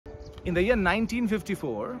In the year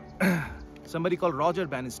 1954, somebody called Roger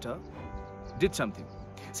Bannister did something.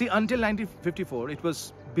 See, until 1954, it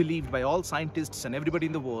was believed by all scientists and everybody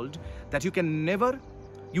in the world that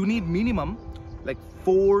you need minimum like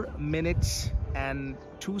 4 minutes and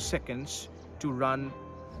 2 seconds to run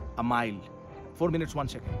a mile. 4 minutes, 1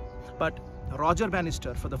 second. But Roger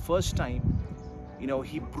Bannister, for the first time,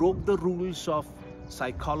 he broke the rules of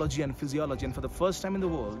psychology and physiology, and for the first time in the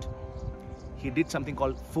world, he did something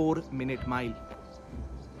called 4-minute mile.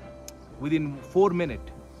 Within 4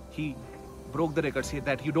 minutes, he broke the record, said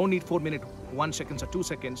that you don't need 4 minutes, 1 second or 2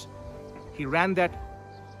 seconds. He ran that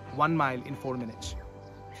 1 mile in 4 minutes.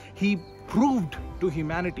 He proved to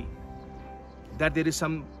humanity that there is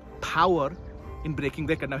some power in breaking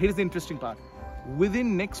record. Now here's the interesting part.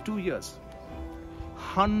 Within next 2 years,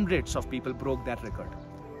 hundreds of people broke that record.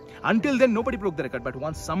 Until then, nobody broke the record, but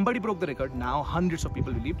once somebody broke the record, now hundreds of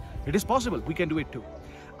people believed it is possible, we can do it too.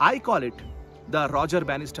 I call it the Roger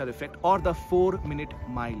Bannister effect or the 4-minute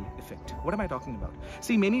mile effect. What am I talking about?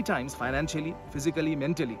 See, many times, financially, physically,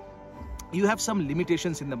 mentally, you have some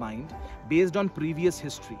limitations in the mind based on previous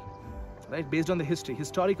history, right? Based on the history.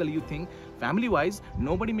 Historically, you think, family-wise,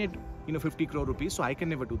 nobody made 50 crore rupees, so I can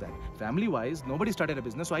never do that. Family-wise, nobody started a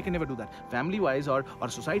business, so I can never do that. Family-wise or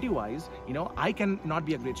society-wise, I can not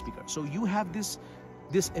be a great speaker. So you have this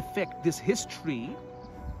effect, this history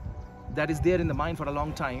that is there in the mind for a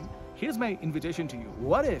long time. Here's my invitation to you.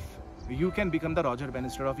 What if you can become the Roger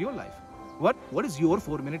Bannister of your life? What is your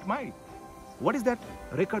 4-minute mile? What is that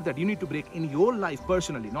record that you need to break in your life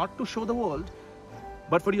personally, not to show the world,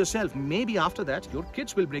 but for yourself? Maybe after that, your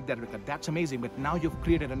kids will break that record. That's amazing. But now you've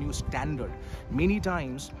created a new standard. Many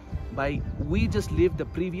times, we just live the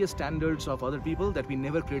previous standards of other people that we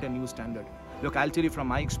never create a new standard. Look, I'll tell you from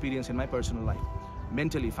my experience in my personal life,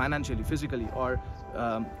 mentally, financially, physically, or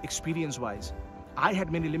experience-wise, I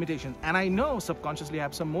had many limitations, and I know subconsciously I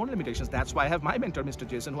have some more limitations. That's why I have my mentor, Mr.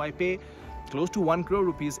 Jason, who I pay close to 1 crore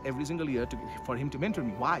rupees every single year for him to mentor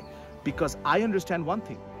me. Why? Because I understand one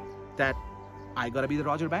thing, that I gotta be the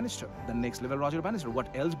Roger Bannister, the next level Roger Bannister.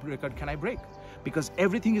 What else record can I break? Because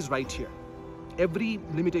everything is right here. Every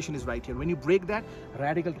limitation is right here. When you break that,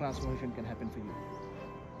 radical transformation can happen for you.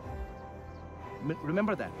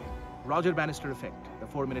 Remember that. Roger Bannister effect, the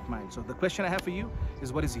 4-minute mile. So the question I have for you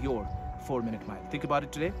is, what is your 4-minute mile? Think about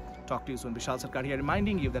it today. Talk to you soon. Bishal Sarkar here,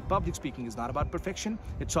 reminding you that public speaking is not about perfection.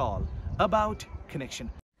 It's all about connection.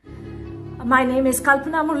 My name is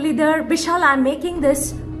Kalpana Muralidhar. Bishal, I'm making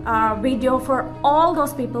this video for all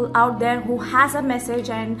those people out there who has a message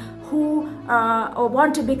and who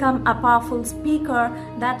want to become a powerful speaker.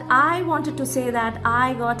 That I wanted to say that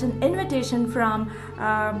I got an invitation from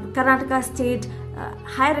Karnataka State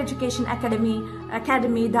Higher Education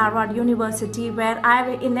Academy, Dharwad University, where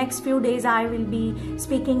in next few days I will be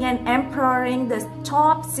speaking and empowering the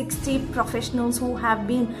top 60 professionals who have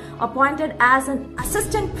been appointed as an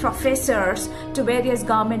assistant professors to various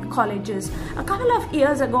government colleges. A couple of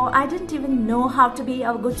years ago, I didn't even know how to be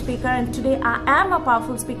a good speaker, and today I am a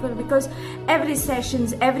powerful speaker because every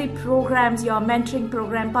sessions, every programs, your mentoring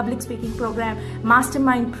program, public speaking program,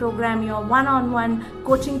 mastermind program, your one-on-one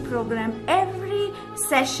coaching program, every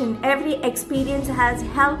session, every experience has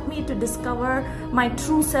helped me to discover my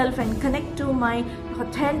true self and connect to my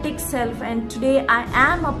authentic self, and today I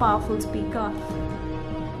am a powerful speaker.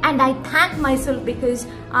 And I thank myself because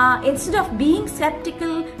instead of being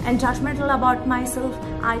skeptical and judgmental about myself,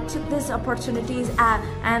 I took these opportunities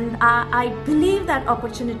and I believe that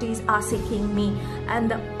opportunities are seeking me. And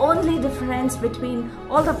the only difference between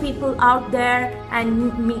all the people out there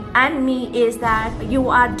and me is that you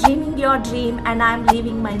are dreaming your dream and I'm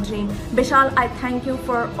living my dream. Bishal, I thank you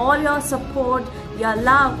for all your support, your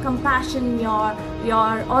love, compassion, your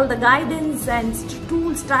all the guidance and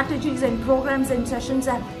tools, strategies and programs and sessions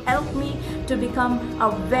have helped me to become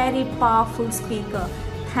a very powerful speaker.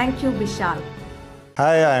 Thank you, Bishal.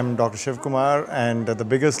 Hi, I'm Dr. Shiv Kumar, and the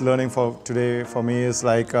biggest learning for today for me is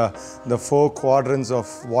the 4 quadrants of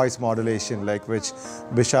voice modulation, which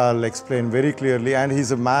Bishal explained very clearly, and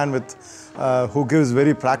he's a man with who gives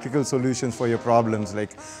very practical solutions for your problems,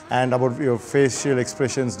 and about your facial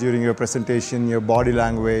expressions during your presentation, your body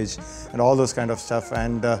language, and all those kind of stuff.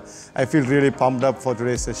 And I feel really pumped up for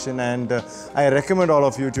today's session, and I recommend all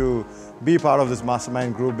of you to be part of this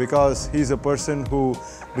mastermind group because he's a person who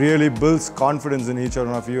really builds confidence in each one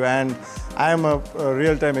of you, and I am a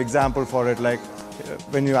real-time example for it.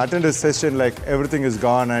 When you attend a session, everything is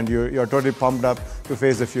gone and you're totally pumped up to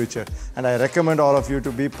face the future. And I recommend all of you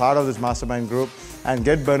to be part of this mastermind group and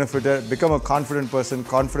get benefited, become a confident person,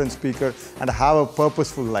 confident speaker, and have a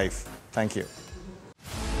purposeful life. Thank you.